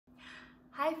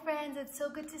Hi friends, it's so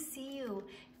good to see you.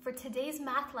 For today's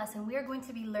math lesson, we are going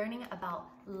to be learning about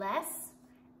less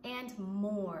and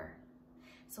more.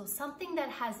 So something that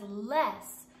has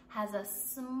less has a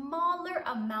smaller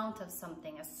amount of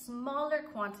something, a smaller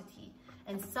quantity,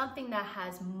 and something that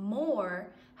has more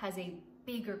has a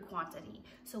bigger quantity.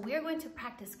 So we are going to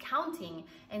practice counting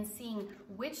and seeing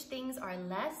which things are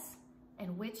less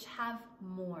and which have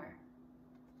more.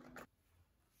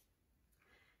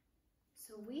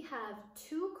 So we have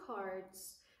two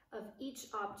cards of each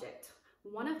object.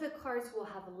 One of the cards will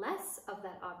have less of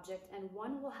that object and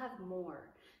one will have more.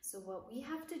 So what we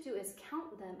have to do is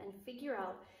count them and figure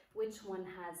out which one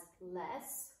has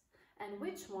less and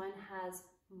which one has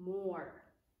more.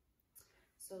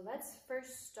 So let's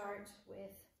first start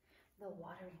with the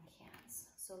watering cans.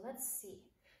 So let's see.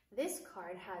 This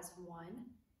card has 1,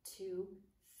 2,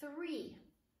 3.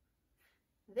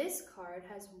 This card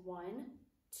has 1,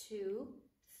 2,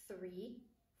 3,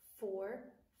 4,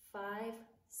 5,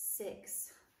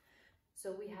 6.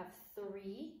 So we have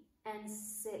 3 and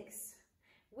 6.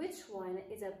 Which one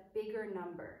is a bigger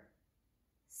number?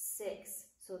 6.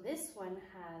 So this one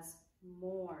has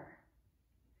more.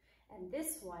 And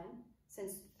this one,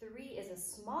 since 3 is a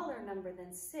smaller number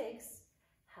than 6,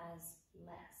 has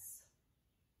less.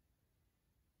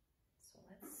 So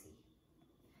let's see.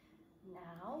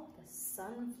 Now the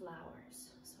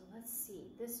sunflowers. So let's see.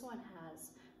 This one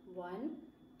has 1,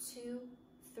 2,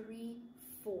 3,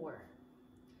 4.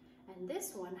 And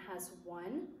this one has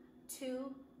 1,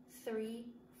 2, 3,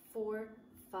 4,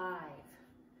 5.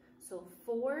 So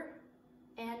 4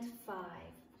 and 5.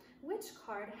 Which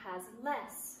card has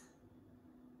less?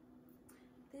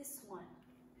 This one.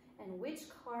 And which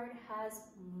card has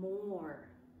more?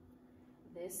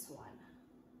 This one.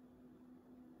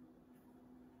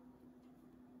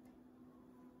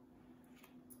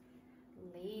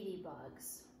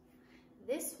 Ladybugs.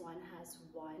 This one has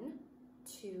 1,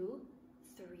 2,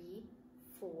 3,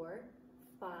 4,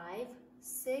 5,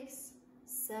 6,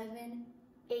 7,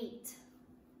 8.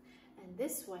 And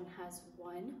this one has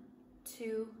 1,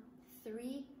 2,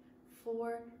 3,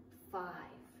 4, 5.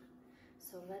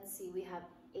 So let's see, we have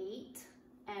 8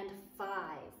 and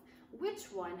 5.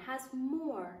 Which one has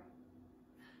more?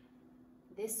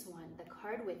 This one, the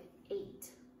card with 8.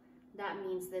 That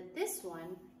means that this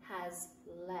one has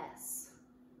less.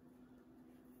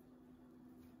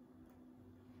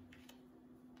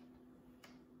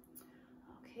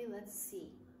 Okay, let's see.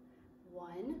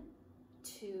 1,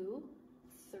 2,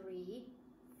 3,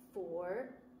 4,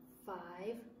 5,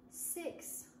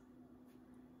 6.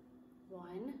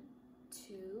 1,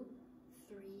 2,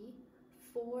 3,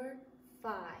 4,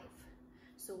 5.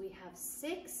 So we have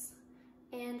 6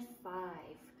 and 5.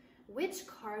 Which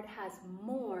card has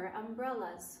more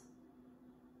umbrellas?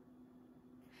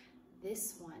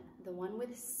 This one, the one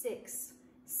with 6.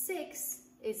 6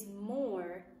 is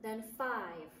more than 5.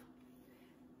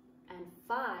 And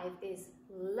 5 is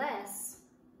less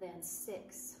than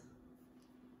 6.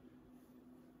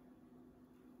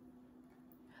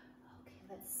 Okay,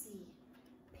 let's see.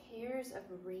 Pairs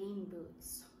of rain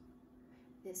boots.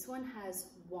 This one has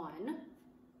 1,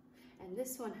 and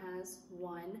this one has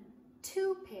 1,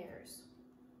 2 pairs.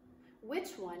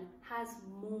 Which one has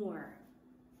more?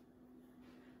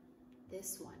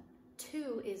 This one.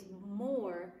 2 is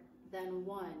more than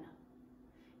 1,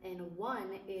 and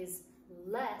 1 is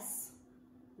less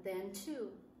than 2.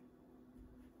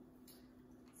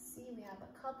 Let's see, we have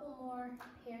a couple more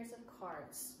pairs of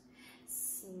cards.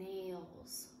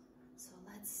 Snails. So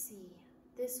let's see.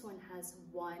 This one has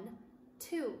 1,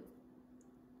 2.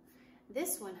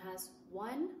 This one has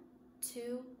 1,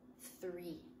 2,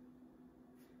 3.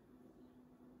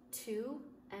 2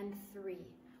 and 3.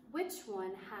 Which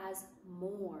one has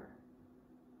more?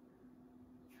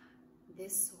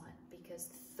 This one, because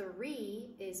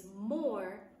 3 is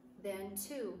more than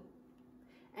 2,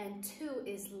 and 2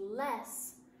 is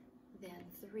less than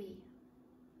 3.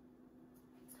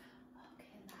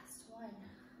 Okay, last one.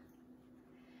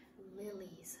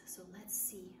 Lilies. So let's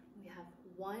see. We have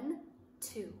 1,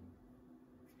 2,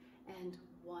 and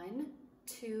 1,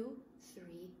 2,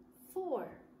 3, 4.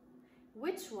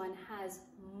 Which one has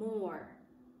more?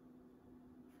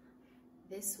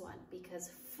 This one, because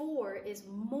 4 is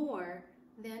more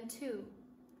than 2,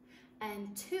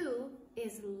 and 2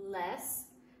 is less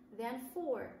than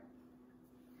 4.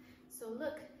 So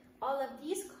look, all of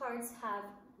these cards have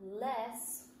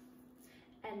less,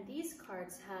 and these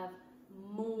cards have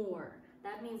more.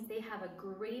 That means they have a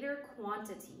greater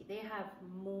quantity. They have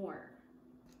more.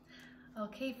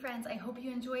 Okay, friends, I hope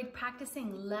you enjoyed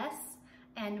practicing less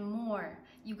and more.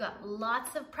 You got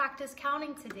lots of practice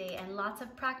counting today and lots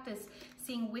of practice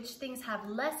seeing which things have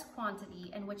less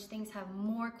quantity and which things have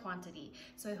more quantity.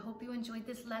 So I hope you enjoyed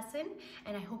this lesson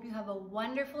and I hope you have a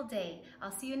wonderful day.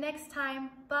 I'll see you next time.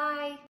 Bye.